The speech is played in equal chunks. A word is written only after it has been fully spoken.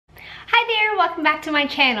welcome back to my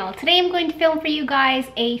channel. Today I'm going to film for you guys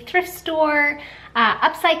a thrift store,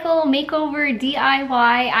 upcycle, makeover, DIY.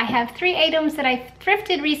 I have 3 items that I've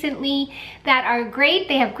thrifted recently that are great.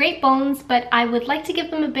 They have great bones, but I would like to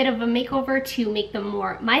give them a bit of a makeover to make them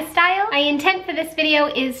more my style. My intent for this video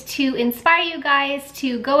is to inspire you guys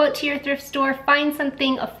to go out to your thrift store, find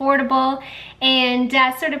something affordable, and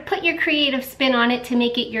sort of put your creative spin on it to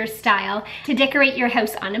make it your style, to decorate your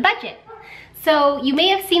house on a budget. So you may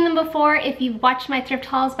have seen them before if you've watched my thrift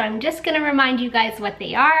hauls, but I'm just gonna remind you guys what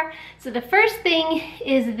they are. So the first thing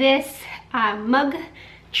is this mug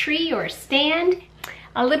tree or stand.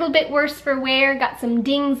 A little bit worse for wear, got some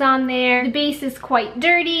dings on there. The base is quite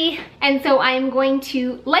dirty, and so I'm going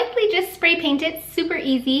to likely just spray paint it, super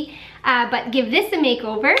easy, but give this a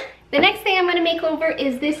makeover. The next thing I'm going to make over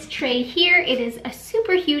is this tray here. It is a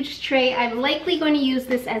super huge tray. I'm likely going to use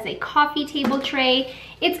this as a coffee table tray.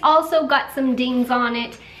 It's also got some dings on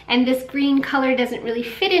it, and this green color doesn't really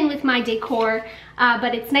fit in with my decor,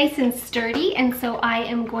 but it's nice and sturdy, and so I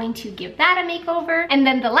am going to give that a makeover. And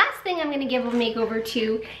then the last thing I'm going to give a makeover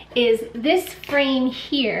to is this frame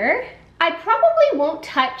here. I probably won't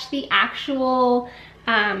touch the actual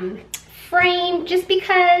frame just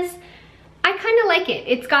because I kind of like it.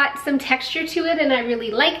 It's got some texture to it and I really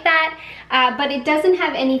like that, but it doesn't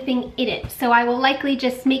have anything in it. So I will likely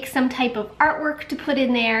just make some type of artwork to put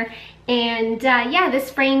in there. And yeah, this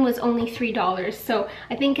frame was only $3. So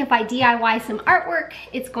I think if I DIY some artwork,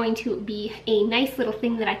 it's going to be a nice little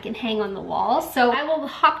thing that I can hang on the wall. So I will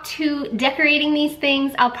hop to decorating these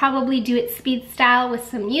things. I'll probably do it speed style with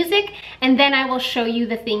some music, and then I will show you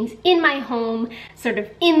the things in my home, sort of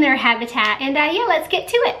in their habitat. And yeah, let's get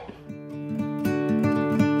to it.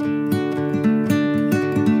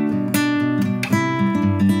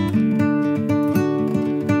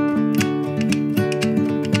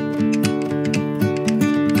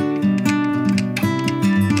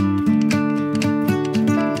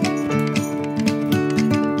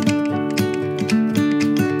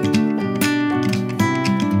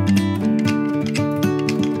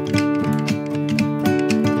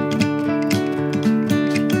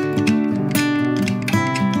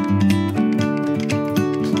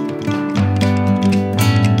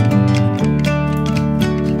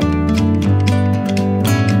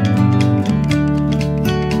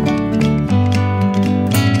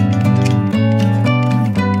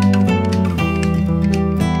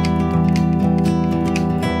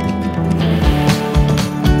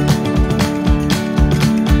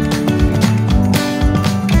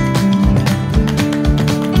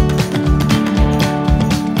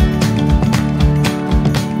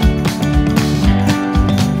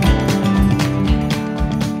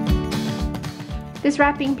 This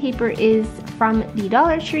wrapping paper is from the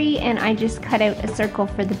Dollar Tree, and I just cut out a circle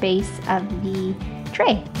for the base of the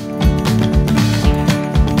tray.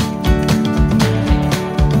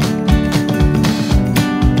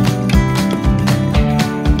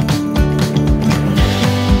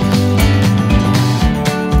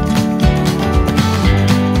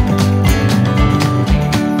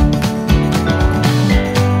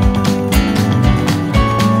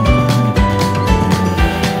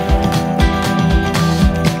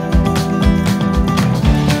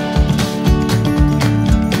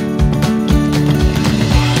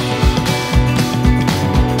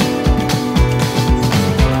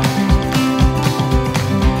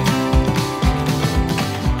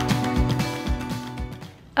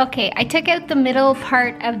 Okay, I took out the middle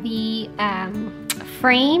part of the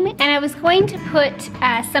frame, and I was going to put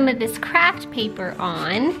some of this craft paper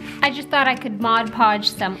on. I just thought I could Mod Podge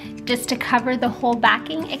some just to cover the whole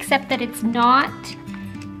backing, except that it's not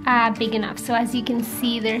big enough. So as you can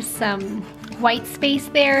see, there's some white space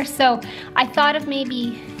there. So I thought of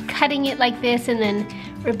maybe cutting it like this and then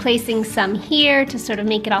replacing some here to sort of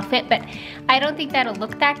make it all fit, but I don't think that'll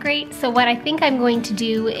look that great. So what I think I'm going to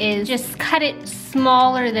do is just cut it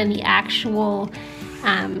smaller than the actual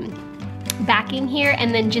backing here,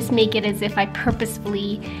 and then just make it as if I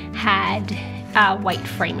purposefully had a white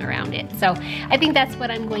frame around it. So I think that's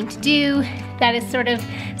what I'm going to do. That is sort of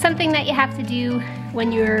something that you have to do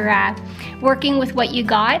when you're working with what you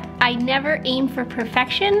got. I never aim for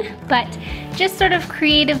perfection, but just sort of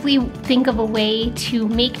creatively think of a way to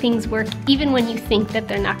make things work even when you think that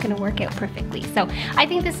they're not going to work out perfectly. So I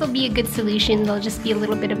think this will be a good solution. There'll just be a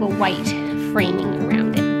little bit of a white framing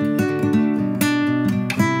around it.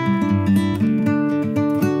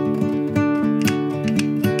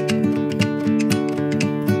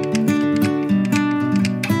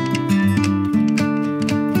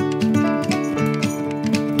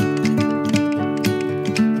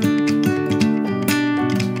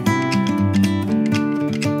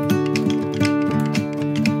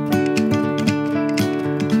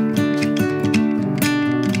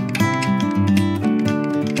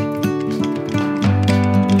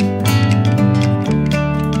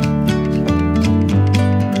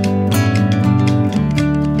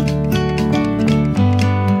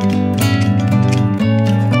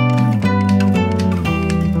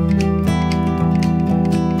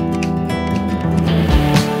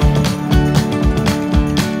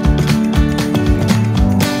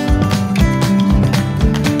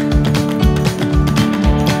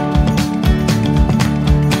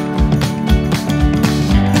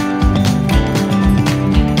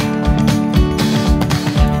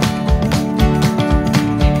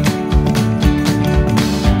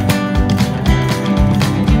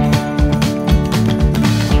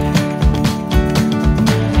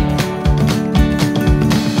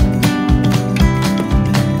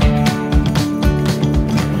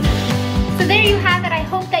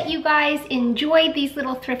 guys enjoyed these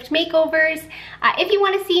little thrift makeovers. If you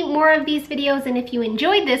want to see more of these videos and if you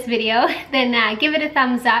enjoyed this video, then give it a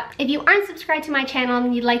thumbs up. If you aren't subscribed to my channel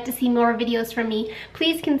and you'd like to see more videos from me,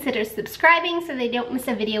 please consider subscribing so they don't miss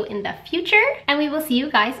a video in the future. And we will see you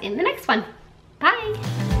guys in the next one.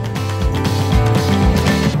 Bye!